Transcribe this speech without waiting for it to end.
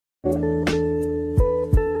Guys, good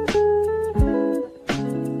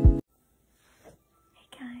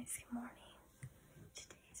morning.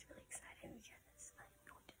 Today is really exciting because I'm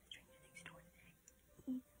going to the Stranger Things store today.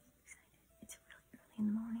 I'm excited. It's really early in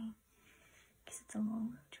the morning because it's a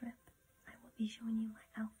long road trip. I will be showing you my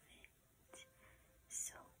outfit.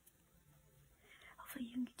 So, hopefully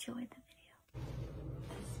you enjoy the video.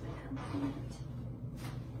 This is my outfit.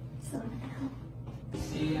 So now.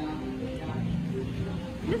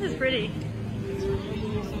 This is pretty.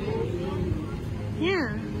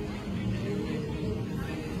 Yeah.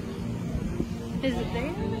 Is it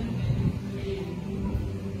there?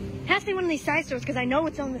 It has to be one of these side stores because I know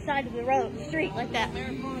it's on the side of the road, street, like that.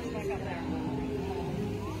 Marijuana's back up there.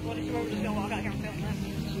 What is we're just gonna walk out here and film that?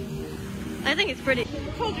 I think it's pretty.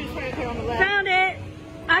 I told you it's right here on the left. Found it!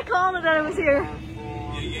 I called it that it was here.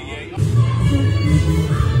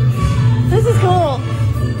 This is cool.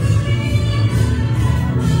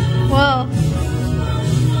 Whoa.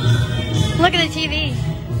 Look at the TV.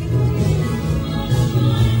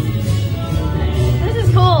 This is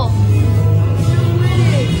cool.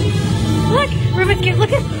 Look, Rubik's Cube.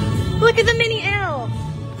 Look at the mini L.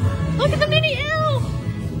 Look at the mini L.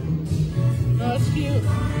 Oh, that's cute.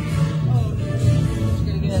 Oh, it's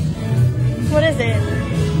gonna get. What is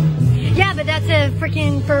it? Yeah, but that's a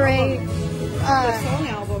freaking for a song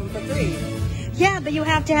album for free. Yeah, but you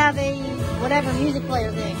have to have a whatever music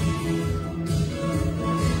player thing.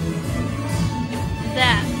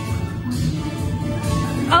 That.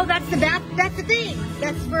 Oh, that's the thing.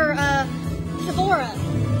 That's for Sephora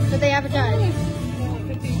that they advertise.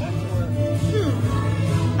 Only $15 for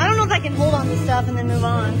it. I don't know if I can hold on to stuff and then move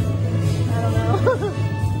on. I don't know.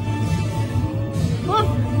 Look.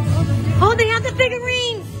 Oh, they have the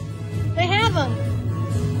figurines. They have them.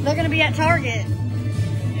 They're gonna be at Target.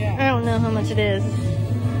 Yeah. I don't know how much it is.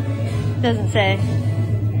 Doesn't say.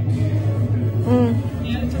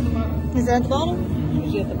 Yeah, it's at the bottom. Is that at the bottom?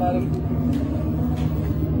 Usually at the bottom.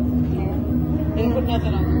 They didn't put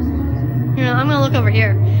nothing on this. You know, I'm gonna look over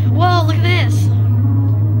here. Whoa, look at this.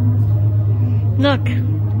 Look.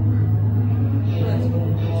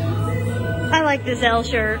 I like this L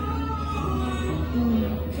shirt.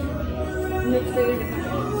 Nick City can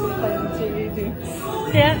play on TV too.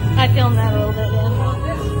 Yeah, I filmed that a little bit,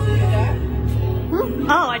 yeah. Hmm?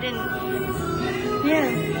 Oh, I didn't. Yeah.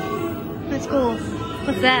 That's cool.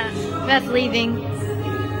 What's that? That's leaving.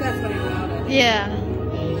 That's what I wanted. Yeah.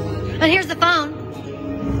 And here's the phone.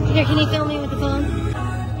 Here, can you film me with the phone?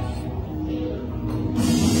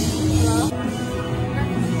 Hello?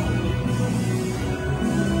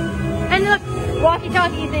 And look,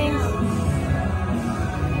 walkie-talkie things.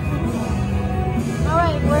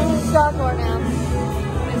 Alright, we're in the Star Court now.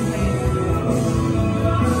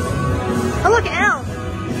 Oh, look, Elf.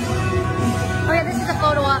 Oh yeah, this is a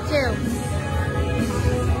photo op too.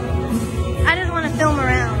 I just want to film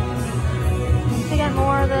around. They got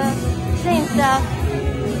more of the same stuff.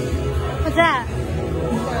 What's that?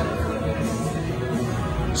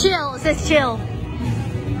 Chill. It says chill.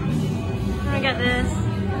 I got this.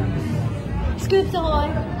 Scoops Ahoy.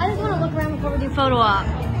 I just want to look around before we do photo op.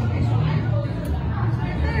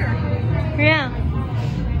 Yeah.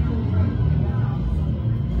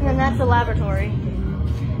 And then that's the laboratory.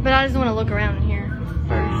 But I just want to look around in here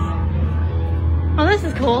first. Oh, this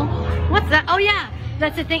is cool. What's that? Oh, yeah.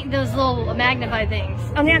 That's the thing, those little magnified things.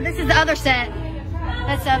 Oh, yeah, this is the other set.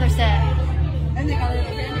 That's the other set. And they got a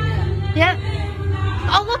little candy gun. Yep.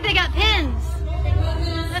 Oh, look, they got pins.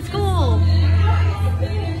 That's cool.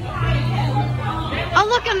 Oh,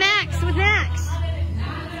 look, a Max with Max.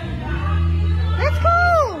 That's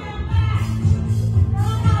cool.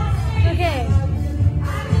 Okay.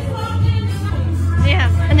 Yeah,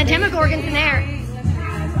 and the Demogorgon's in there.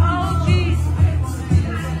 Oh, jeez.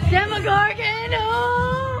 Demogorgon!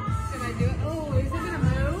 Oh! Can I do it? Oh, is it gonna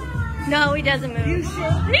move? No, he doesn't move. You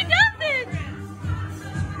should. He doesn't!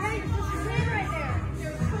 Yeah, you're supposed to stand right there.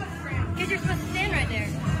 Your foot cramp. Because you're supposed to stand right there.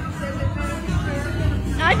 Does it move?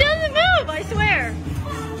 It doesn't move, I swear.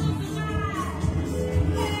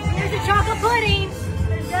 There's a chocolate pudding.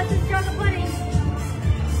 That's a chocolate pudding.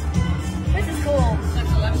 This is cool.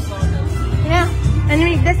 That's a left side. Yeah. And I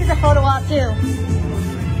mean, this is a photo op too.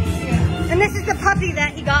 Yeah. And this is the puppy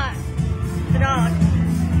that he got. The dog.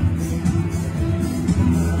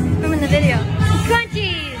 I'm in the video.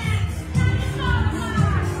 Crunchies!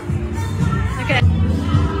 Okay.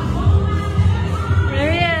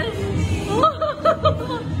 There he is.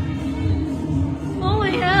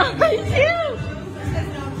 Holy hell, he's huge!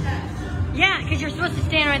 Yeah, because you're supposed to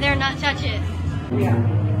stand right there and not touch it. Yeah.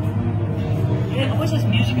 What's this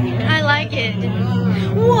music in there? I like it.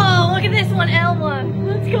 Whoa, look at this one, L one.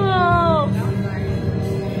 Let's go.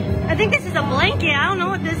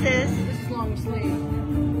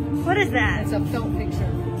 is that? It's a felt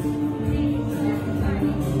picture.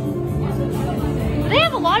 They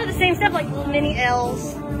have a lot of the same stuff, like little mini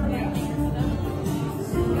L's.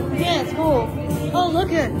 Yeah, it's cool. Oh, look.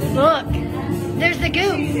 There's the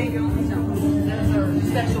goop. Those are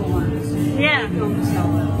special ones. Yeah. They don't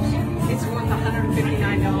sell those. It's worth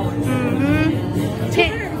 $159. Mm-hmm.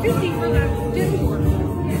 $250 for the Discord.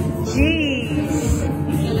 Jeez.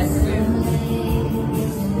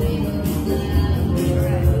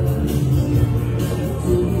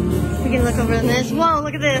 We can look over on this. Whoa,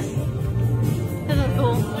 look at this. This is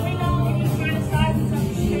cool. Let me know if you find a size and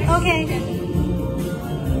something. Okay.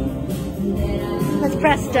 Let's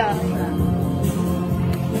press stuff.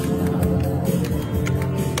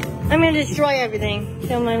 I'm gonna destroy everything.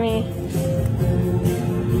 Don't mind me.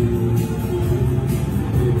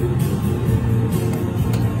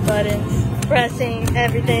 Buttons. Pressing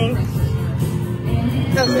everything.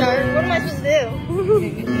 No start. What am I supposed to do?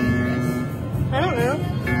 I don't know.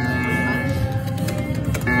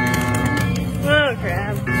 Oh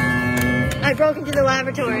crap. I broke into the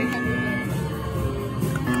laboratory.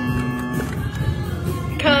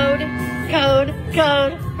 Code.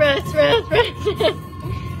 Press.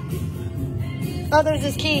 Oh, there's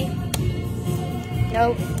this key.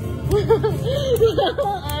 Nope.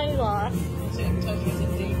 I lost.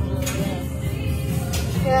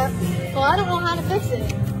 Yeah. Well, I don't know how to fix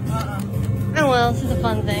it. Oh well, this is a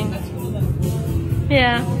fun thing. That's cool though.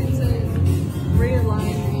 Yeah. It's a rear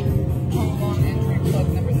line long entry plug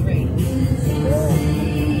number 3.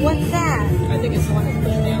 What's that? I think it's the one that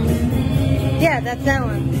pushes down. Yeah, that's that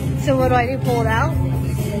one. So what do I do? Pull it out?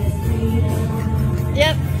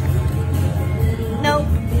 Yep. Nope.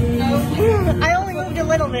 No. I only moved a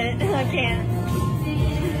little bit. I can't.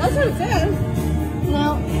 That's what it says.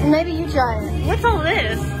 No. Maybe you try it. What's all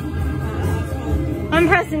this? I'm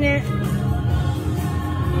pressing it.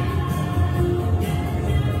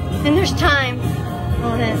 And there's time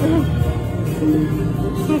on it.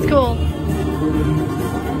 It's cool.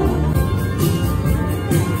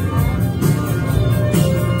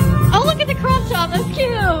 Oh, look at the crop top. That's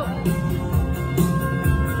cute.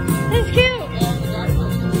 That's cute.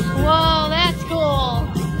 Whoa, that's cool.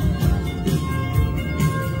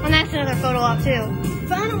 And that's another photo op too.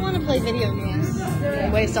 But I don't want to play video games. I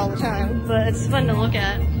waste all the time, but it's fun to look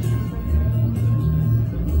at.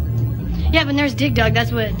 Yeah, but there's Dig Dug.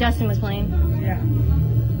 That's what Dustin was playing. Yeah.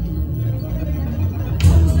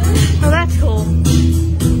 Oh, that's cool.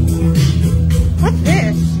 What's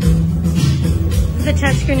this? It's a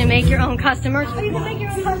touchscreen to make your own custom merch. Oh, you can make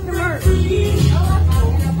your own custom merch.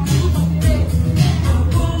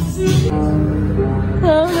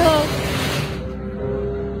 Oh no.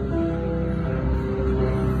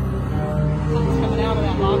 Something's coming out of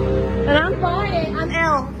that locker. And I'm buying it. I'm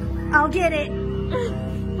L. I'll get it.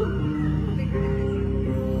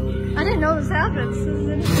 I didn't know this happens.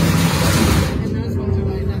 And those ones are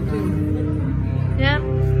like that too. Yep.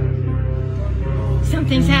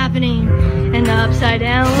 Something's happening in the upside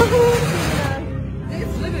down.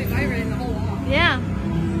 It's literally vibrating the whole wall. Yeah.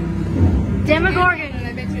 Demogorgon. And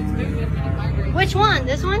I bet you it's moving and it vibrates. Which one?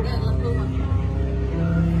 This one? Yeah, let's move on.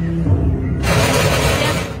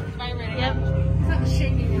 Yep. It's vibrating. Yep. Something's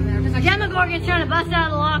shaking in there. Just like Demogorgon's trying to bust out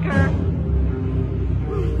of the locker.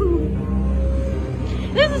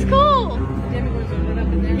 This is cool. Demogorgons are lit up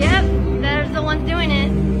in there. Yep. There's the ones doing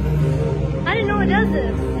it. I didn't know it does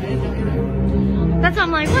this. I didn't know either. That's why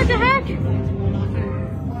I'm like, what the heck?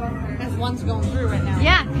 That's one's going through right now.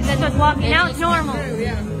 Yeah, because that's what's walking. Now it's normal. Through,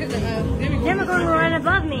 yeah. Demogorgon were right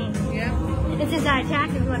above me. Yeah. And since I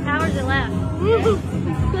attacked him, my powers it left.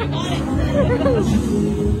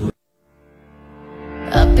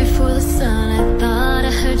 Up before the sun, I thought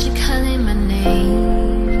I heard you calling my name.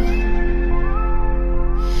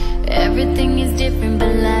 Everything is different,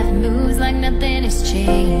 but life moves like nothing has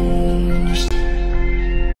changed.